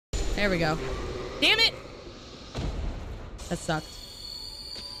There we go. Damn it! That sucked.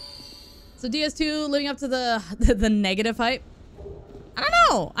 So DS2 living up to the negative hype. I don't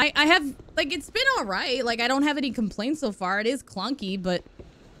know. I have, like, it's been alright. Like, I don't have any complaints so far. It is clunky, but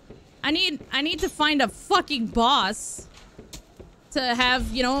I need to find a fucking boss to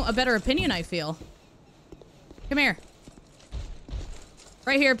have, you know, a better opinion, I feel. Come here.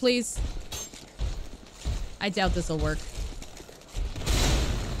 Right here, please. I doubt this will work.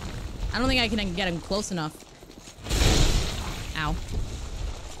 I don't think I can get him close enough. Ow.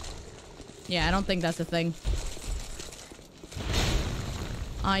 Yeah, I don't think that's a thing.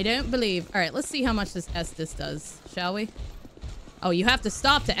 I don't believe. All right, let's see how much this Estus does, shall we? Oh, you have to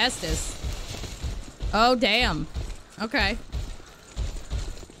stop to Estus. Oh, damn. Okay.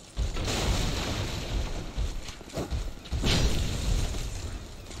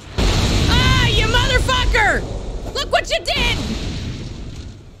 Ah, you motherfucker! Look what you did!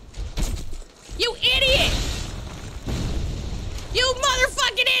 You idiot! You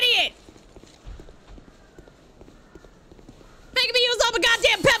motherfucking idiot! Making me use all the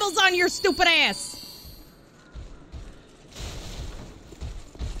goddamn pebbles on your stupid ass!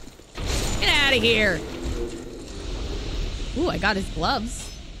 Get out of here! Ooh, I got his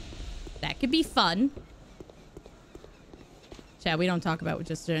gloves. That could be fun. Chat, we don't talk about what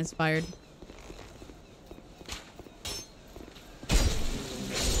just transpired.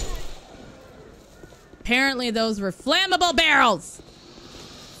 Apparently those were flammable barrels!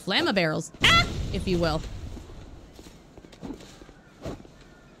 Flammabarrels, ah! If you will.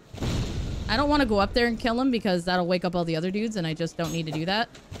 I don't want to go up there and kill him because that'll wake up all the other dudes and I just don't need to do that.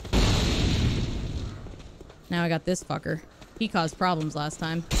 Now I got this fucker. He caused problems last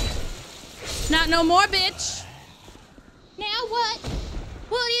time. Not no more, bitch! Now what?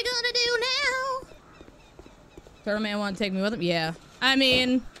 What are you gonna do now? Turtle Man want to take me with him? Yeah. I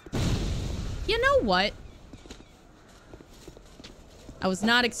mean... You know what? I was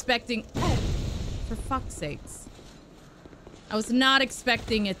not expecting... Oh, for fuck's sakes. I was not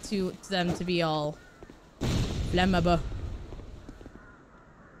expecting it to them to be all... flammable.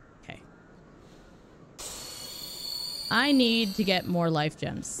 Okay. I need to get more life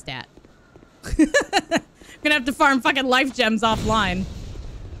gems. Stat. I'm gonna have to farm fucking life gems offline.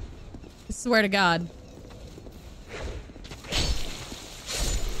 I swear to God.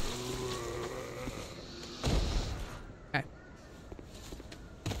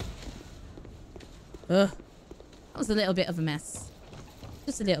 Ugh. That was a little bit of a mess.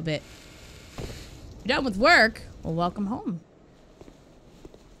 Just a little bit. You're done with work? Well, welcome home.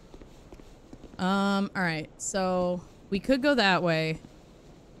 Alright. So, we could go that way.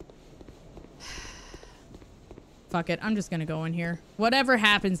 Fuck it. I'm just gonna go in here. Whatever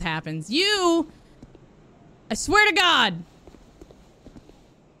happens, happens. You! I swear to God!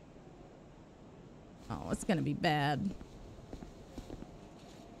 Oh, it's gonna be bad.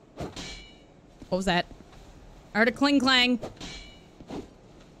 What was that? I heard a cling clang.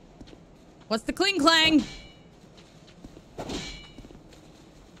 What's the cling clang?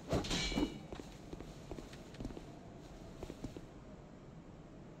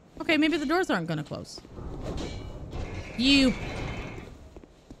 Okay, maybe the doors aren't gonna close. You.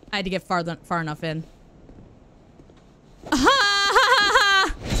 I had to get far enough in.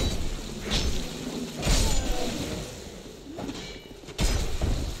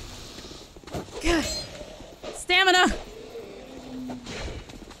 Stamina.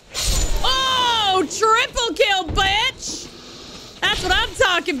 Oh, triple kill, bitch. That's what I'm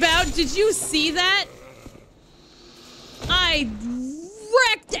talking about. Did you see that? I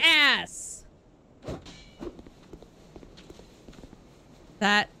wrecked ass.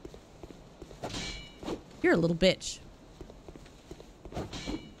 That. You're a little bitch.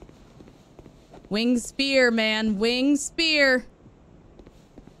 Wing spear, man. Wing spear.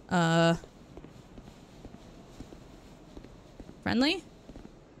 Friendly?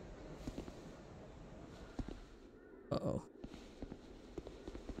 Uh-oh.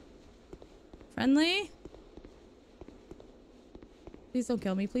 Friendly? Please don't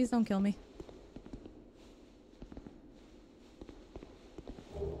kill me. Please don't kill me.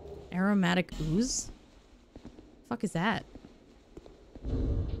 Aromatic ooze? Fuck is that?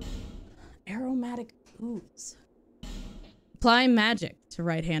 Aromatic ooze. Apply magic to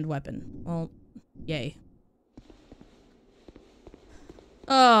right-hand weapon. Well, yay.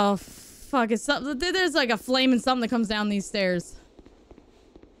 Oh, fuck. It's something. There's like a flame and something that comes down these stairs.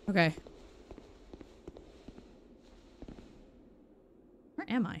 Okay. Where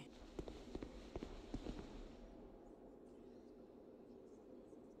am I?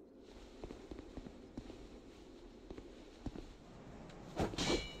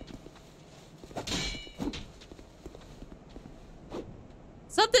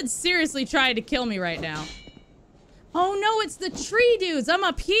 Something's seriously trying to kill me right now. Oh no, it's the tree dudes. I'm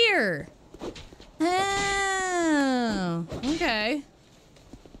up here. Oh, okay.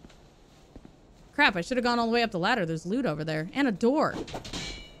 Crap, I should have gone all the way up the ladder. There's loot over there. And a door.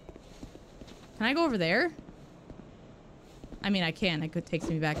 Can I go over there? I mean, I can. It takes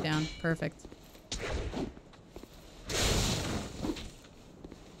me back down. Perfect.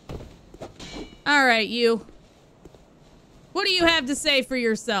 All right, you. What do you have to say for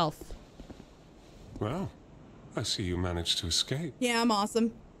yourself? Well, I see you managed to escape. Yeah, I'm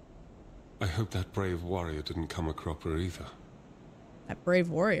awesome. I hope that brave warrior didn't come a cropper either. That brave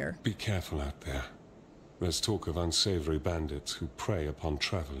warrior. Be careful out there. There's talk of unsavory bandits who prey upon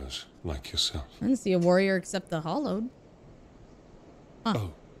travelers like yourself. I didn't see a warrior except the hollowed. Huh.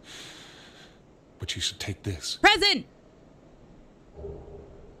 Oh. But you should take this. Present!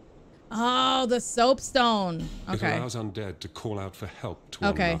 Oh, the soapstone. Okay. It allows undead to call out for help to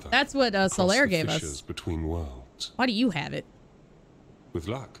one Okay, another. that's what Solaire gave us. Between worlds. Why do you have it? With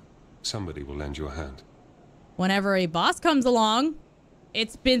luck, somebody will lend you a hand. Whenever a boss comes along,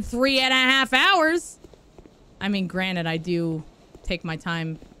 it's been 3.5 hours. I mean, granted, I do take my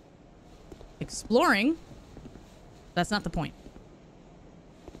time exploring. That's not the point.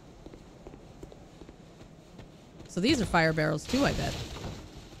 So these are fire barrels too, I bet.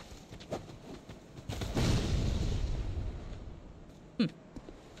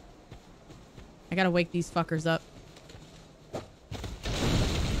 I gotta wake these fuckers up.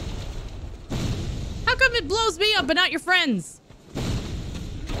 How come it blows me up but not your friends? There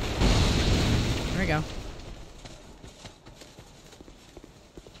we go.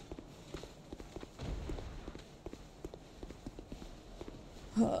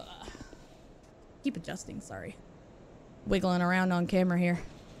 Keep adjusting, sorry. Wiggling around on camera here.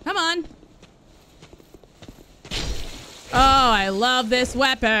 Come on. Oh, I love this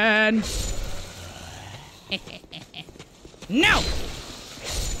weapon. No!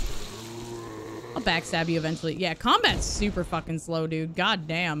 I'll backstab you eventually. Yeah, combat's super fucking slow, dude. God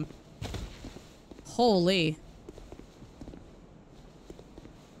damn. Holy.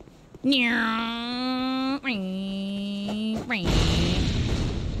 Can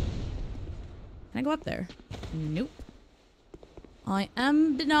I go up there? Nope. I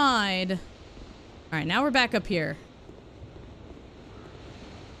am denied. Alright, now we're back up here.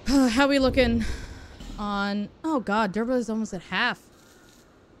 How we looking on... Oh god, Durba is almost at half.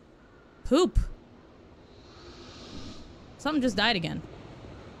 Poop. Something just died again.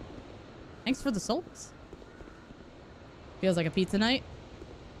 Thanks for the salts. Feels like a pizza night.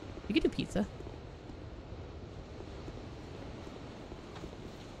 You could do pizza.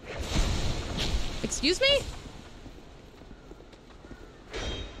 Excuse me?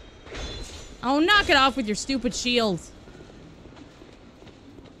 Oh, knock it off with your stupid shield.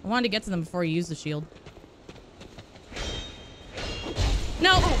 I wanted to get to them before you use the shield.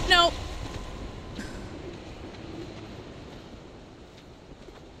 No, no.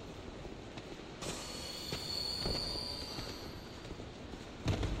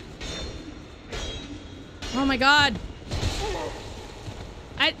 Oh my god.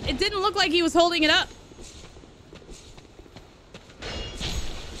 It didn't look like he was holding it up.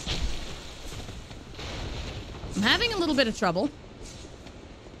 I'm having a little bit of trouble.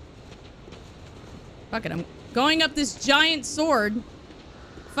 Fuck it, I'm going up this giant sword.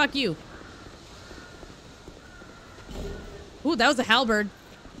 Fuck you. Ooh, that was a halberd.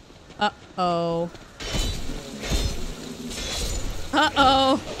 Uh-oh.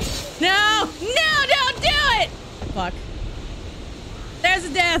 Uh-oh. No! No, don't do it! Fuck. There's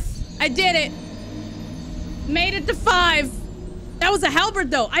a death. I did it. Made it to 5. That was a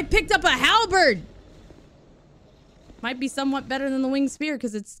halberd, though. I picked up a halberd. Might be somewhat better than the winged spear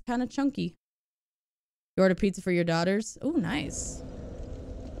because it's kind of chunky. You order pizza for your daughters? Oh, nice.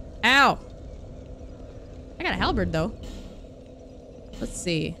 Ow. I got a halberd, though. Let's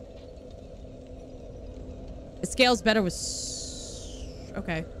see. It scales better with...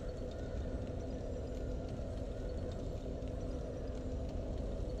 Okay.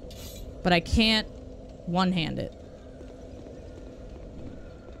 But I can't one-hand it.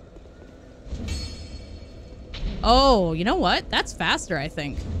 Oh, you know what? That's faster, I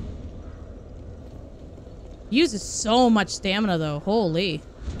think. Uses so much stamina, though. Holy.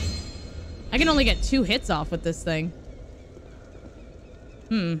 I can only get 2 hits off with this thing.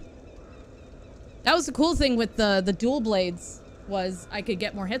 That was the cool thing with the dual blades, was I could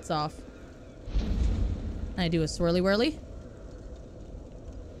get more hits off. And I do a swirly whirly.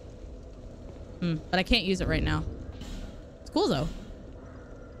 But I can't use it right now. It's cool, though.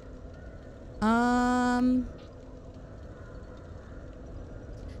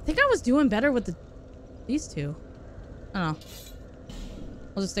 think I was doing better with these two. I don't know.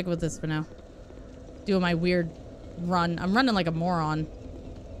 I'll just stick with this for now. Doing my weird run. I'm running like a moron.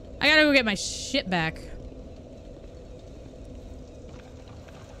 I gotta go get my shit back. Here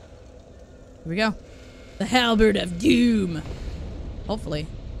we go. The Halberd of Doom. Hopefully.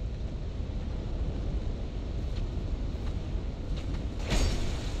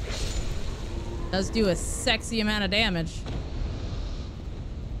 Does do a sexy amount of damage.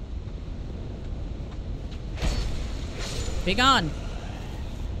 Be gone.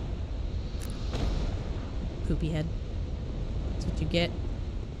 Poopy head. That's what you get.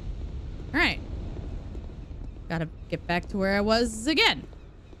 Alright. Gotta get back to where I was again.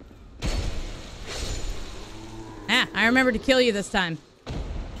 Ah, I remembered to kill you this time.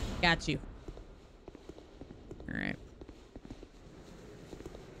 Got you. Alright.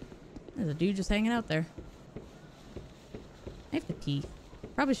 There's a dude just hanging out there. I have to pee.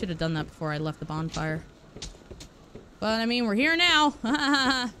 Probably should have done that before I left the bonfire. But, I mean, we're here now.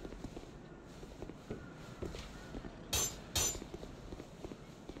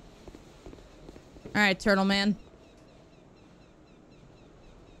 Alright, Turtle Man.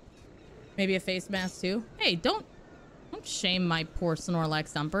 Maybe a face mask, too. Hey, don't shame my poor Snorlax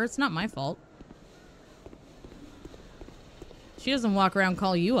Thumper. It's not my fault. She doesn't walk around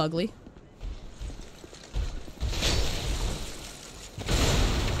call you ugly.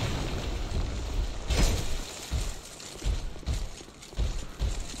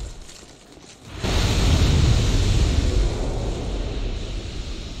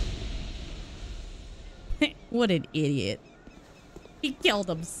 What an idiot. He killed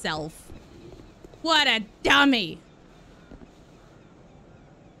himself. What a dummy.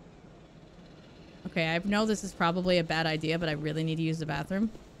 Okay, I know this is probably a bad idea, but I really need to use the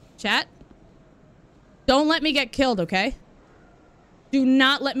bathroom. Chat? Don't let me get killed, okay? Do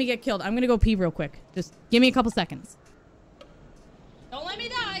not let me get killed. I'm gonna go pee real quick. Just give me a couple seconds. Don't let me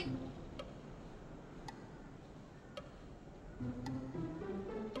die.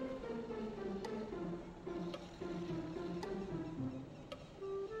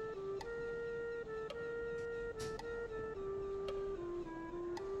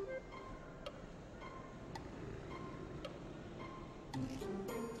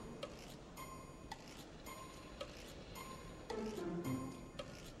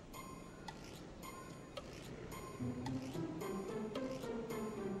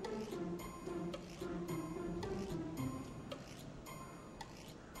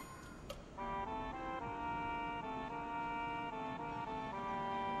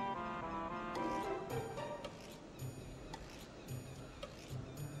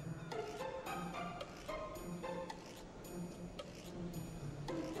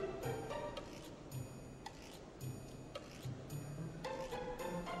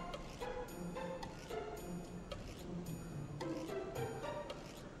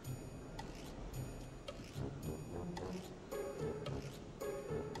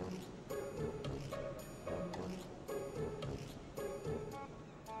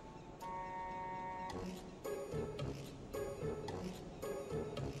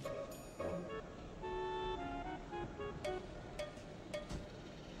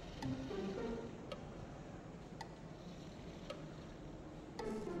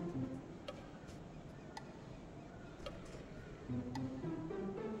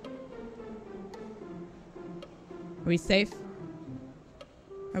 Are we safe?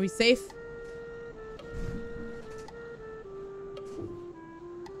 Are we safe?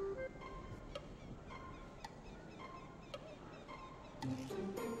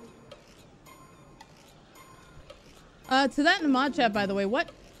 To that in the mod chat, by the way, what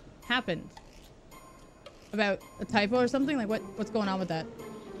happened? About a typo or something? Like, what's going on with that?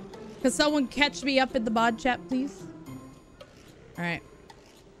 Could someone catch me up in the mod chat, please? Alright.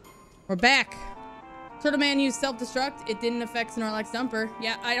 We're back. Turtle Man used self-destruct. It didn't affect Snorlax Thumper.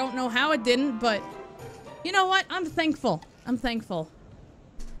 Yeah, I don't know how it didn't, but you know what? I'm thankful. I'm thankful.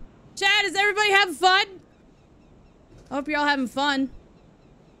 Chat, is everybody having fun? I hope you're all having fun.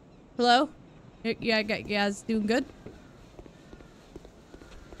 Hello? You guys doing good?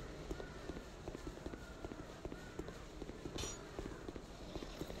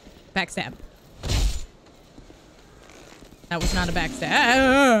 Backstab. That was not a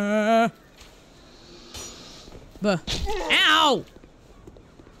backstab. Buh. Ow!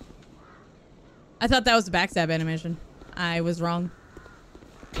 I thought that was a backstab animation. I was wrong.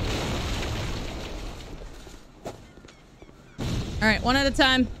 Alright, one at a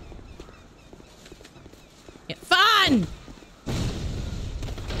time. Get fun!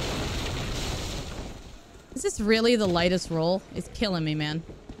 Is this really the lightest roll? It's killing me, man.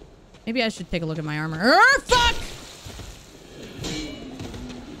 Maybe I should take a look at my armor. Fuck!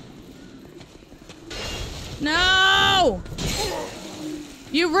 No!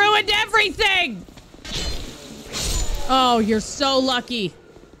 You ruined everything! Oh, you're so lucky.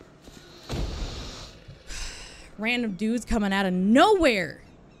 Random dudes coming out of nowhere.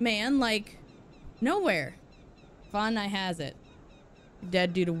 Man, like, nowhere. Fun, I has it.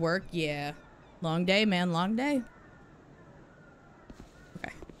 Dead due to work? Yeah. Long day, man, long day.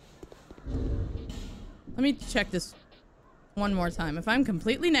 Okay. Let me check this one more time. If I'm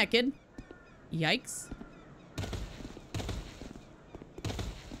completely naked... Yikes.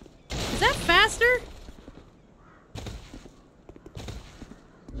 Is that faster?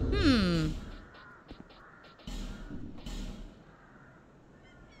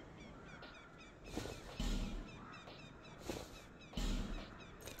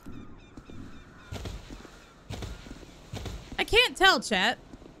 I can't tell, chat.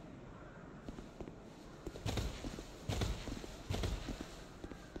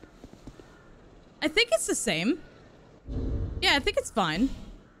 I think it's the same. Yeah, I think it's fine.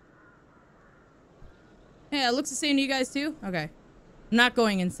 Yeah, it looks the same to you guys too? Okay. I'm not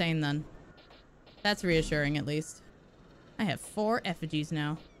going insane then. That's reassuring at least. I have 4 effigies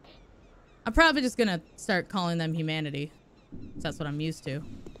now. I'm probably just gonna start calling them humanity. That's what I'm used to.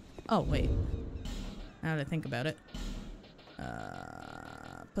 Oh, wait. Now that I think about it.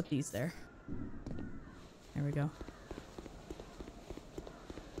 Put these there. There we go.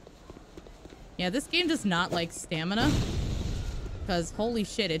 Yeah, this game does not like stamina. Because holy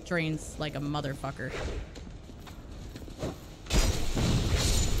shit, it drains like a motherfucker.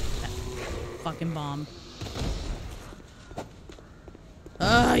 That fucking bomb.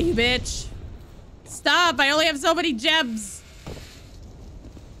 Ugh, you bitch. Stop, I only have so many gems.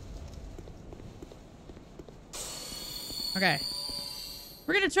 Okay.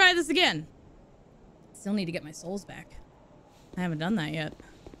 We're gonna try this again. Still need to get my souls back. I haven't done that yet.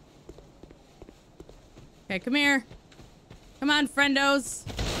 Okay, come here. Come on, friendos.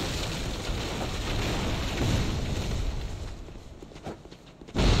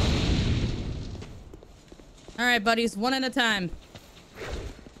 All right, buddies, one at a time.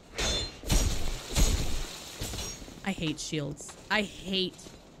 I hate shields. I hate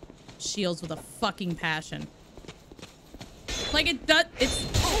shields with a fucking passion. Like, it does,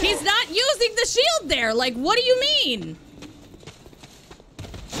 he's not using the shield there. Like, what do you mean?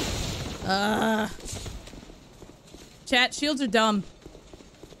 Chat, shields are dumb.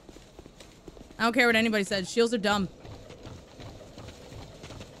 I don't care what anybody said. Shields are dumb.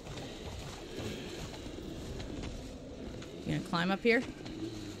 You gonna climb up here?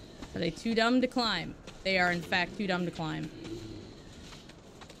 Are they too dumb to climb? They are, in fact, too dumb to climb.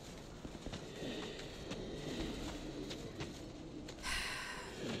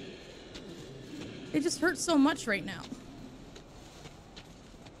 It just hurts so much right now.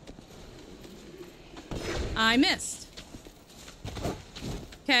 I missed.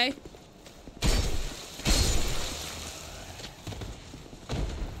 Okay.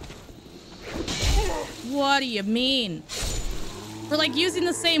 What do you mean? We're like using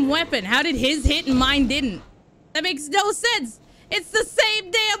the same weapon. How did his hit and mine didn't? That makes no sense. It's the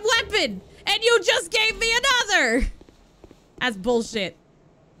same damn weapon. And you just gave me another. That's bullshit.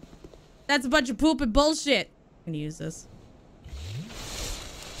 That's a bunch of poop and bullshit. I'm gonna use this.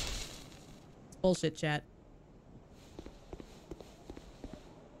 It's bullshit, chat.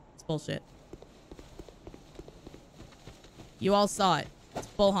 It's bullshit. You all saw it. It's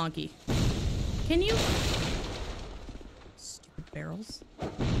bull honky. Can you? Stupid barrels.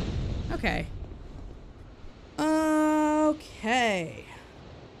 Okay. Okay.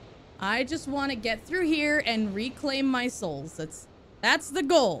 I just want to get through here and reclaim my souls. That's the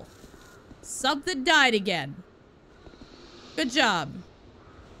goal. Something died again. Good job.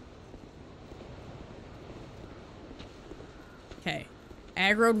 Okay.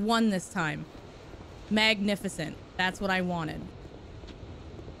 Aggroed 1 this time. Magnificent. That's what I wanted.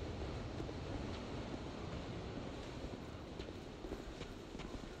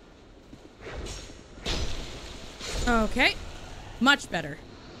 Okay. Much better.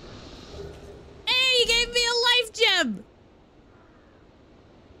 Hey, you gave me a life gem!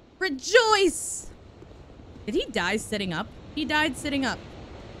 Rejoice! Did he die sitting up? He died sitting up.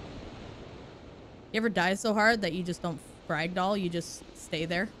 You ever die so hard that you just don't fragdoll? You just stay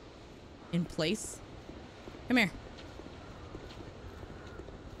there? In place? Come here.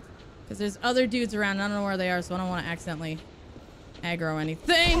 Because there's other dudes around. I don't know where they are, so I don't want to accidentally aggro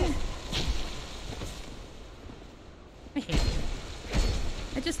anything. I hate you.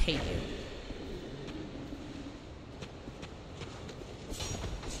 I just hate you.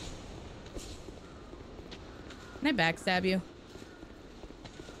 Can I backstab you?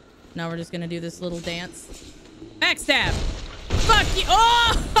 No, we're just gonna do this little dance. Backstab! Fuck you!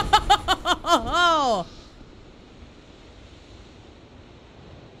 Oh!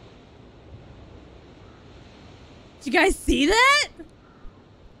 Did you guys see that?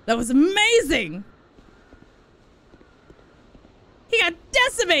 That was amazing! He got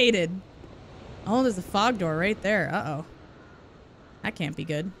decimated! Oh, there's a fog door right there. Uh-oh. That can't be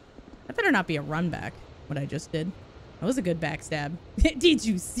good. That better not be a run back, what I just did. That was a good backstab. Did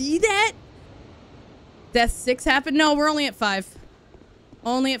you see that? Death 6 happened? No, we're only at 5.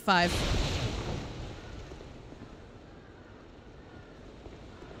 Only at 5.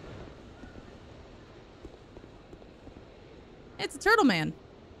 It's a turtle man.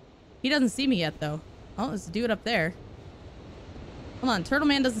 He doesn't see me yet, though. Oh, there's a dude up there. Hold on, turtle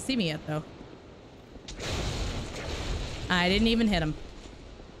man doesn't see me yet, though. I didn't even hit him.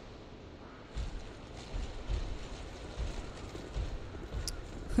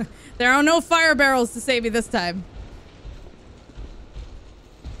 There are no fire barrels to save me this time.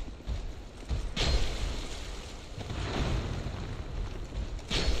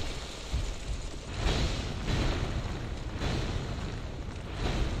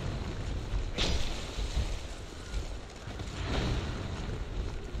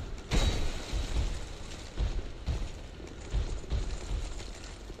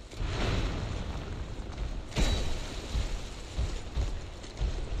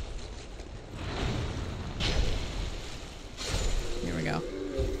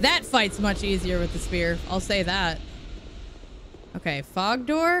 That fight's much easier with the spear. I'll say that. Okay, fog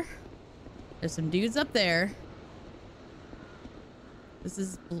door. There's some dudes up there. This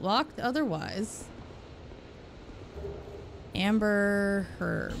is blocked otherwise. Amber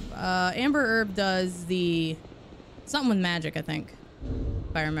herb. Amber herb does the... something with magic, I think.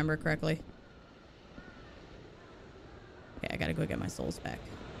 If I remember correctly. Okay, I gotta go get my souls back.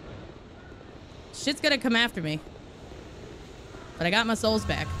 Shit's gonna come after me. But I got my souls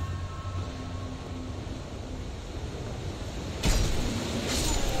back.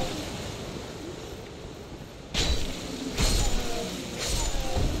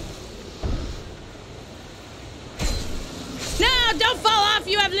 No, don't fall off.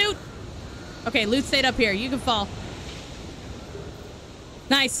 You have loot. Okay, loot stayed up here. You can fall.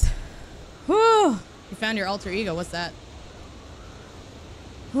 Nice. Whew. You found your alter ego. What's that?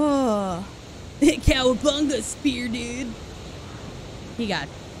 Oh. Cowabunga spear, dude. He got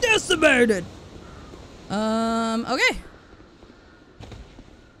decimated. Okay.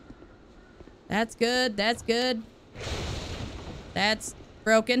 That's good. That's good. That's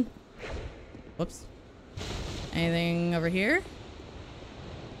broken. Whoops. Anything over here?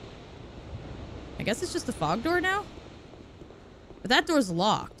 I guess it's just the fog door now? But that door's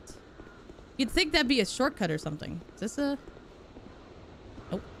locked. You'd think that'd be a shortcut or something. Is this a...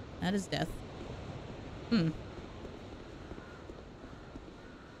 Oh, that is death.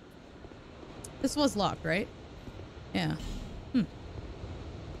 This was locked, right? Yeah.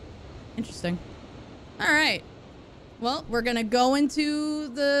 Interesting. All right. Well, we're gonna go into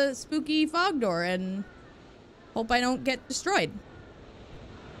the spooky fog door and hope I don't get destroyed.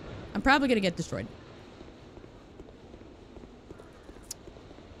 I'm probably gonna get destroyed.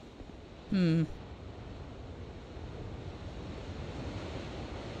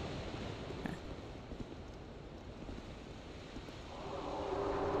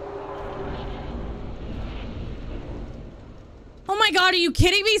 Oh my god, are you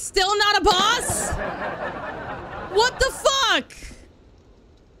kidding me? Still not a boss? What the fuck?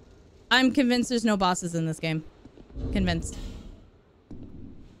 I'm convinced there's no bosses in this game. Convinced.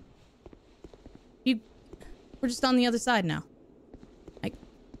 We're just on the other side now. Okay,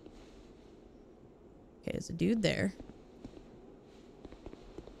 there's a dude there.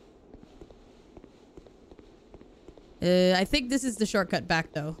 I think this is the shortcut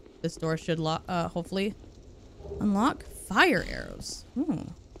back, though. This door should lock, hopefully unlock. Fire arrows.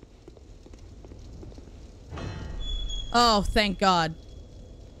 Oh, thank God.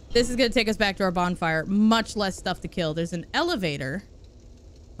 This is gonna take us back to our bonfire. Much less stuff to kill. There's an elevator.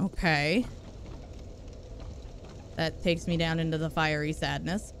 Okay. That takes me down into the fiery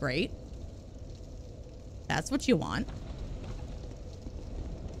sadness. Great. That's what you want.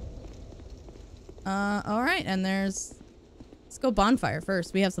 All right. And there's... Let's go bonfire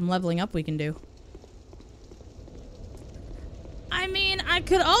first. We have some leveling up we can do. I mean, I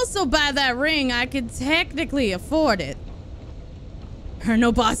could also buy that ring. I could technically afford it. There are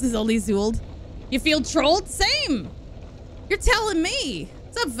no bosses, Elizuld. You feel trolled? Same. You're telling me.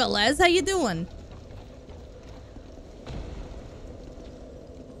 What's up, fellas? How you doing?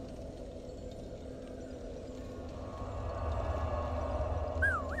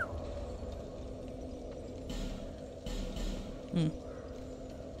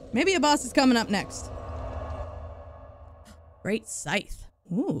 Maybe a boss is coming up next. Great scythe.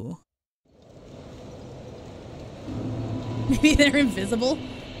 Ooh. Maybe they're invisible?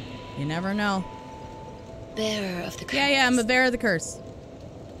 You never know. Bearer of the curse. Yeah, I'm a bearer of the curse.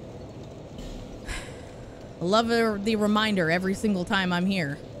 I love the reminder every single time I'm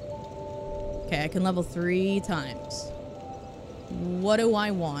here. Okay, I can level 3 times. What do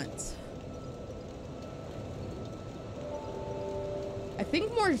I want? I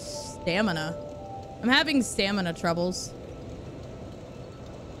think more stamina. I'm having stamina troubles.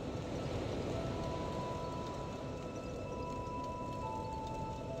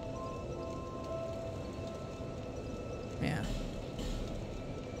 Yeah.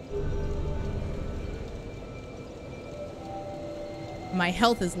 My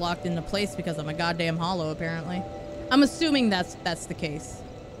health is locked into place because I'm a goddamn hollow, apparently. I'm assuming that's the case.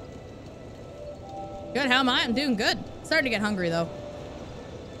 Good, how am I? I'm doing good. Starting to get hungry, though.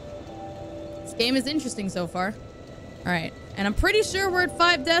 This game is interesting so far. All right, and I'm pretty sure we're at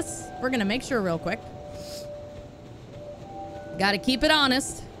 5 deaths. We're gonna make sure real quick. Gotta keep it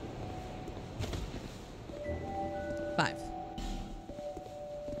honest. 5.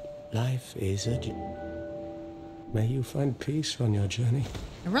 Life is a journey. May you find peace on your journey.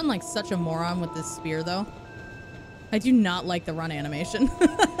 I run like such a moron with this spear, though. I do not like the run animation.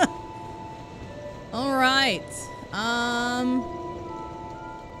 All right.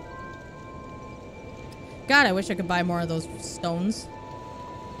 God, I wish I could buy more of those stones.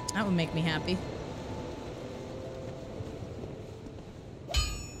 That would make me happy.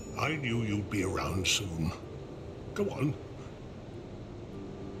 I knew you'd be around soon. Go on.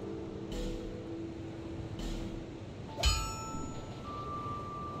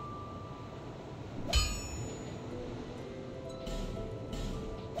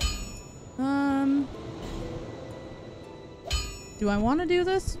 Do I want to do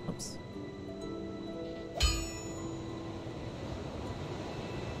this? Oops.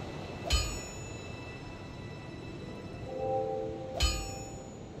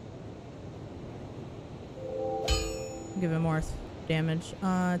 Give it more damage.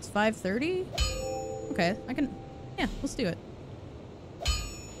 It's 530. Okay, I can. Yeah, let's do it.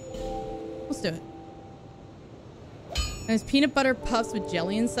 Let's do it. There's peanut butter puffs with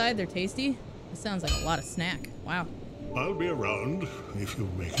jelly inside. They're tasty. This sounds like a lot of snack. Wow. I'll be around if you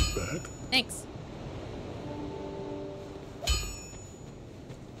make it back. Thanks.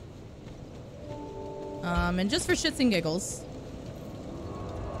 And just for shits and giggles.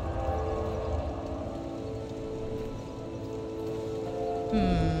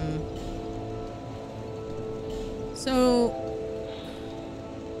 So,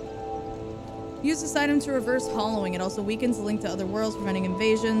 use this item to reverse hollowing. It also weakens the link to other worlds, preventing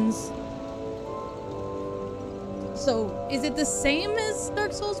invasions. So, is it the same as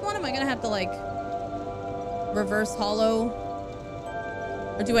Dark Souls 1? Am I gonna have to, like, reverse hollow?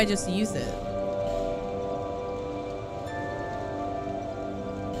 Or do I just use it?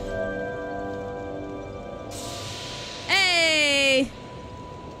 Hey!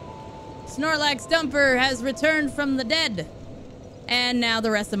 Snorlax Dumper has returned from the dead. And now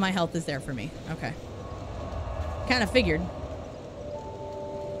the rest of my health is there for me. Okay. Kind of figured.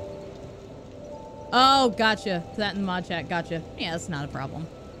 Oh, gotcha. That in mod chat. Gotcha. Yeah, that's not a problem.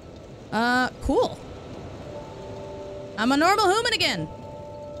 Cool. I'm a normal human again.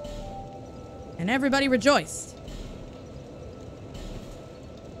 And everybody rejoiced.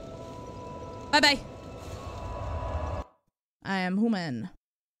 Bye-bye. I am human.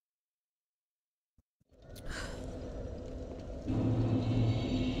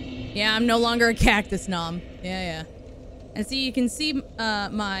 Yeah, I'm no longer a cactus nom. Yeah. And see, you can see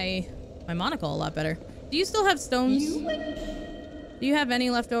my monocle a lot better. Do you still have stones? Do you have any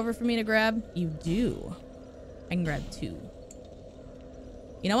left over for me to grab? You do. I can grab 2.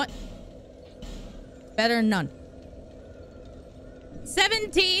 You know what? Better than none.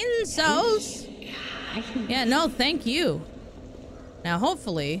 17 souls. Yeah, no, thank you. Now,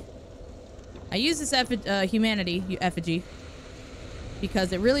 hopefully, I use this humanity effigy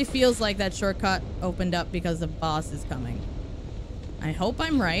because it really feels like that shortcut opened up because the boss is coming. I hope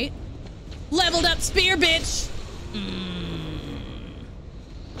I'm right. Leveled up spear, bitch!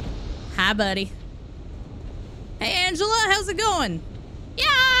 Hi, buddy. Hey, Angela, how's it going?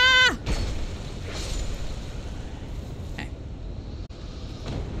 Yeah! Okay.